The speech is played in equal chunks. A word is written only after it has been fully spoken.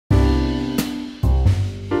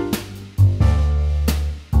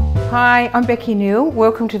Hi, I'm Becky Neal.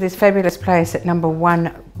 Welcome to this fabulous place at number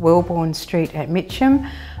 1 Wellborn Street at Mitcham.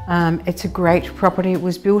 It's a great property. It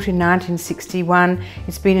was built in 1961.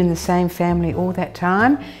 It's been in the same family all that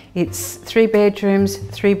time. It's 3 bedrooms,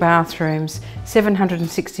 3 bathrooms,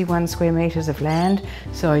 761 square metres of land,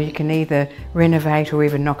 so you can either renovate or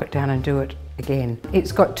even knock it down and do it again.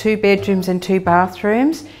 It's got 2 bedrooms and 2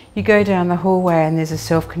 bathrooms. You go down the hallway and there's a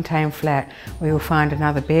self-contained flat where you'll find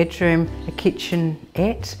another bedroom, a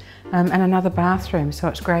kitchenette and another bathroom, so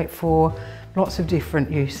it's great for lots of different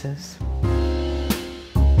uses.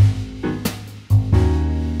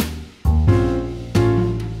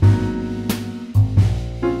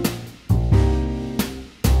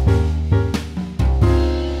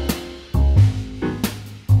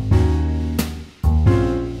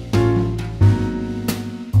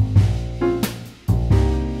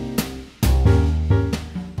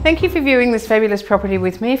 Thank you for viewing this fabulous property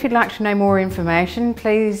with me. If you'd like to know more information,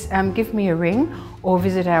 please give me a ring or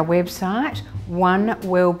visit our website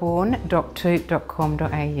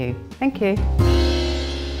onewellborn.toop.com.au. Thank you.